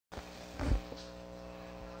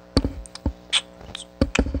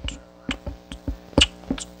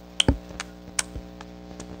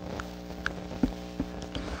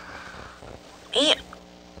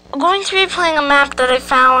going to be playing a map that I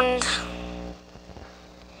found,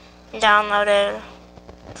 downloaded.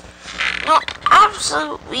 No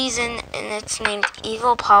absolute reason, and it's named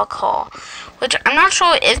Evil Parkour, which I'm not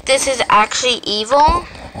sure if this is actually evil.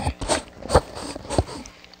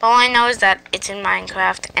 All I know is that it's in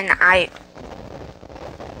Minecraft, and I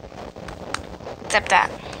accept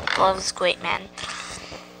that. Love is great, man.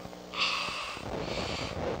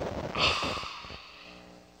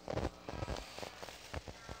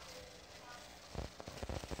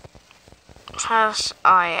 Fast,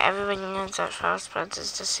 everybody knows that fast spreads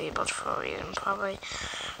is disabled for a reason, probably.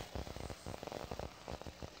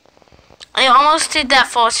 I almost did that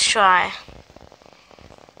first try.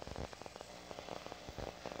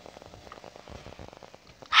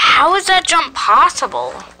 How is that jump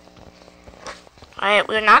possible? Alright,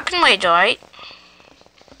 we're not gonna wait, right?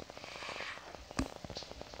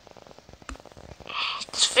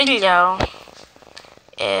 This video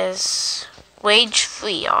is wage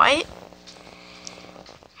free, alright?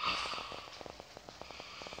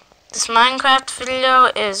 This Minecraft video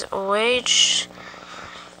is wage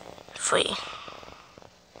free.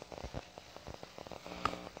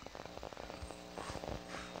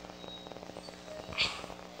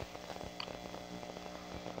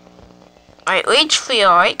 Alright, wage free,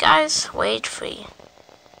 alright guys? Wage free.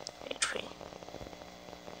 Wage free.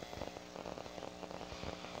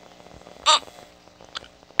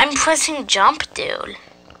 I'm pressing jump, dude.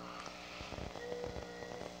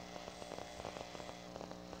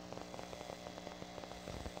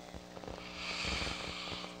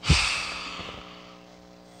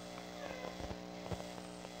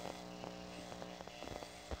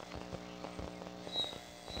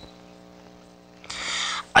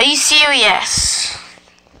 Are you serious?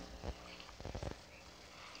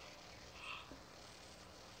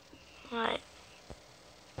 Right.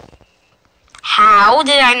 How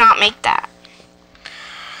did I not make that?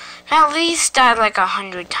 I at least died like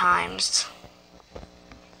 100 times.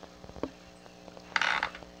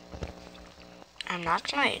 I'm not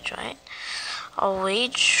gonna wage, right? I'll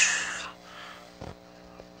wage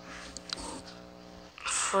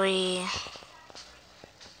free.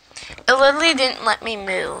 It literally didn't let me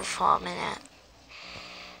move for a minute.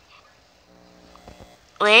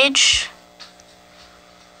 Wage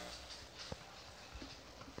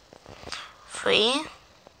free.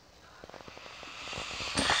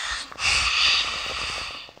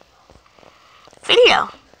 Video.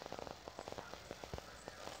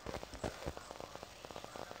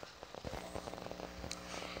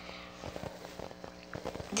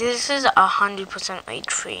 This is 100%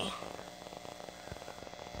 wage free.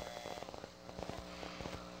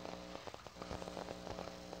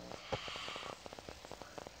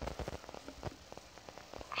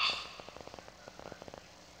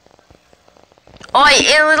 Oh, it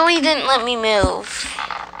literally didn't let me move.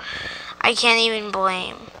 I can't even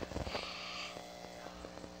blame.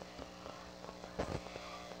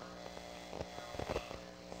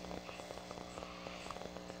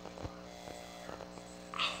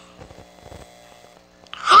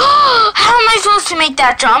 How am I supposed to make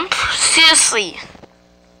that jump? Seriously.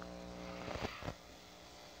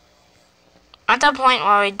 At that point where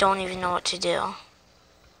I don't even know what to do.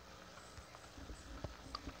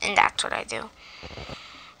 And that's what I do.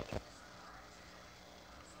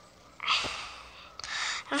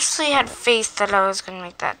 I actually had faith that I was going to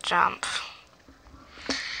make that jump.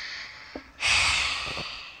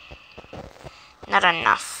 Not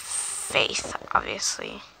enough faith,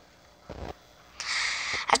 obviously.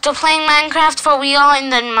 After playing Minecraft for real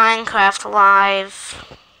and then Minecraft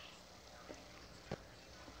live.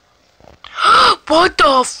 What the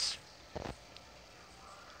f...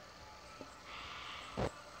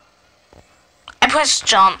 I pressed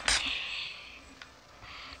jump.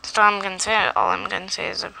 That's all I'm gonna say. All I'm gonna say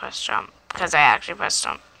is I pressed jump. Because I actually pressed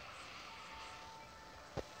jump.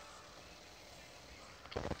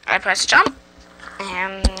 I pressed jump.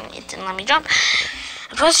 And it didn't let me jump.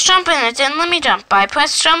 I pressed jump and it didn't let me jump. I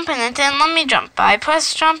pressed jump and it didn't let me jump. I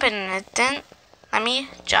pressed jump and it didn't let me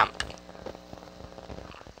jump.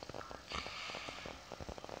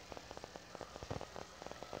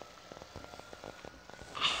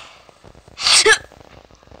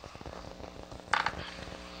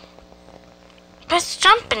 Press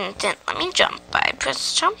jump and it didn't let me jump. I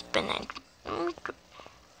pressed jump and it didn't let me jump.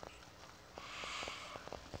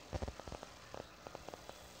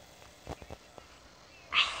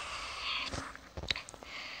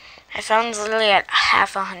 I found literally at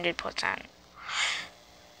half 100%.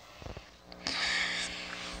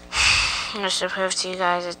 Just to prove to you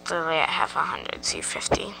guys, it's literally at half 100. See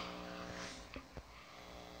 50.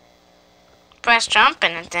 press jump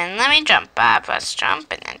and it didn't let me jump. I press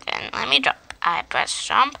jump and it didn't let me jump. I press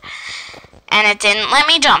jump and it didn't let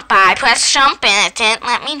me jump. I press jump and it didn't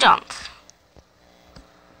let me jump.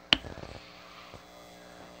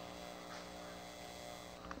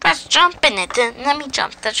 Press jump and it didn't let me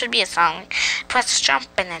jump. That should be a song. Press jump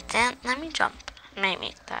and it didn't let me jump. I might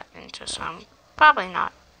make that into a song. Probably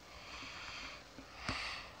not.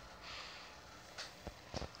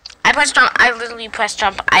 I pressed jump. I literally pressed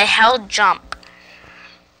jump. I held jump.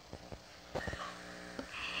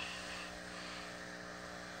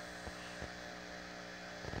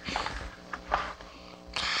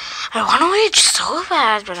 I want to wage so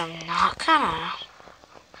bad, but I'm not gonna.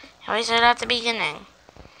 I always said at the beginning.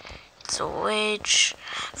 It's a wage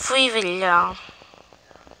free video.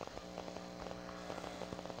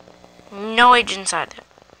 No wage inside it.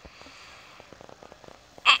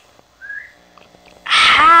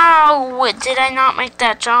 How did I not make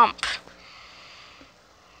that jump?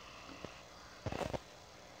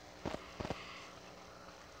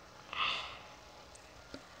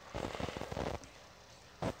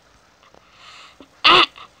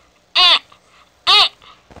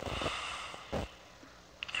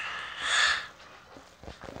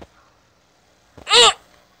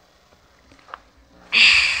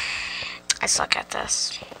 I suck at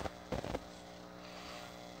this.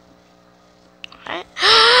 Right?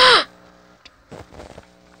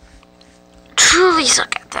 Truly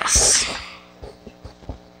suck at this.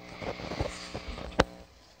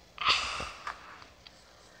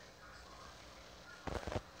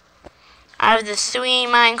 Out of the 3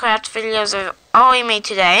 Minecraft videos I've already made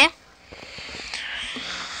today,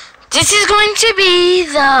 this is going to be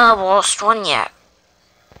the worst one yet.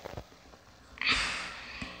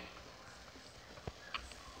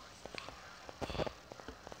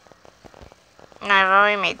 And I've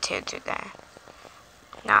already made 2 today,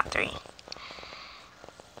 not 3.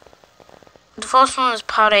 The first one was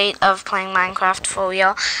part 8 of playing Minecraft for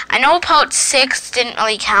real. I know part 6 didn't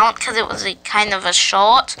really count because it was like kind of a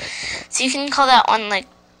short. So you can call that one like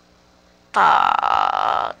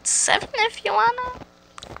part 7 if you wanna.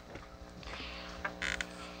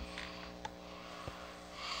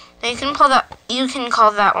 You can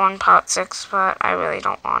call that one part 6, but I really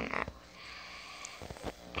don't want it.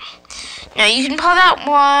 No, you can call that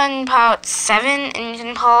one part 7, and you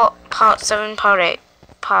can call part 7 part 8,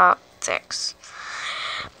 part 6.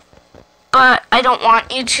 But I don't want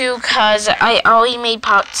you to, because I already made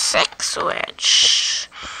part 6, which...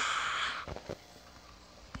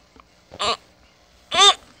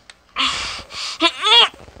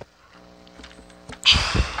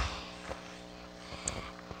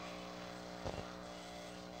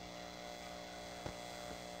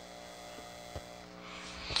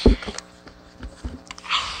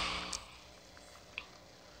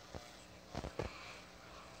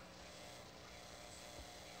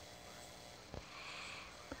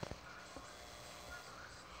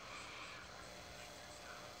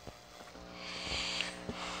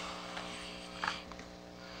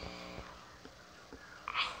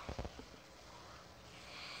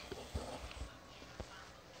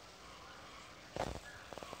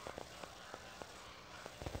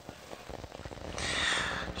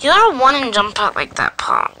 You gotta run and jump out like that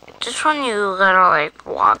part. This one you gotta like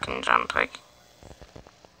walk and jump like.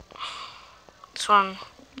 This one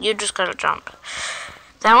you just gotta jump.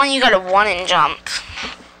 That one you gotta run and jump.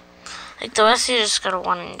 Like the rest you just gotta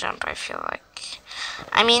run and jump, I feel like.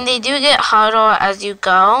 I mean they do get harder as you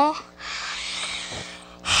go.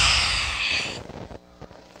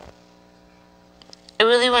 I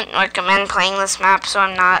really wouldn't recommend playing this map, so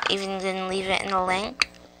I'm not even gonna leave it in the link.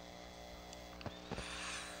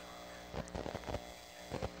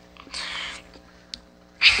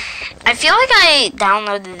 I feel like I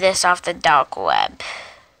downloaded this off the dark web.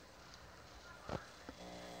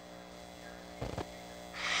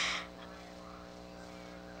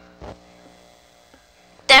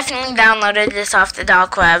 Definitely downloaded this off the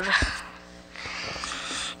dark web.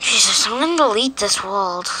 Jesus, I'm gonna delete this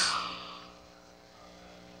world.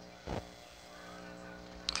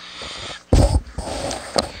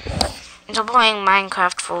 Until playing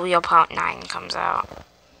Minecraft for real part 9 comes out.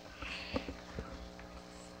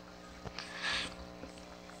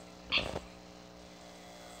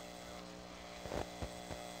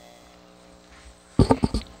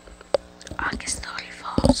 August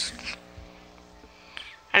 31st.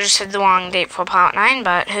 I just said the wrong date for part 9,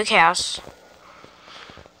 but who cares?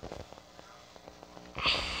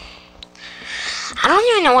 I don't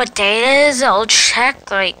even know what date it is. I'll check,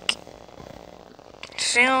 like,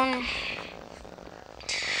 soon.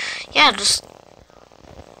 Yeah, just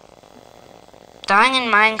dying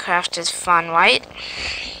in Minecraft is fun, right?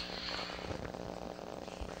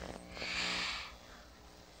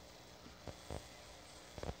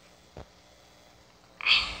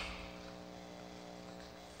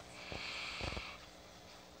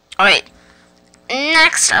 Alright.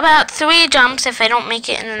 Next, about 3 jumps. If I don't make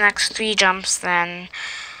it in the next 3 jumps, then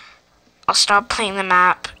I'll stop playing the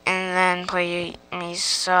map and then play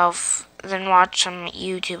myself. Then watch some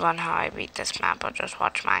YouTube on how I beat this map. I'll just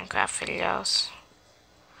watch Minecraft videos.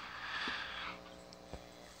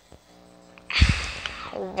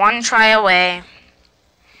 1 try away.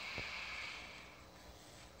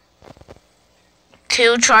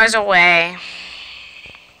 2 tries away.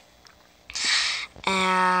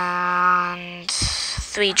 And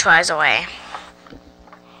 3 tries away.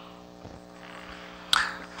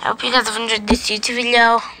 I hope you guys have enjoyed this YouTube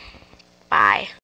video. Bye.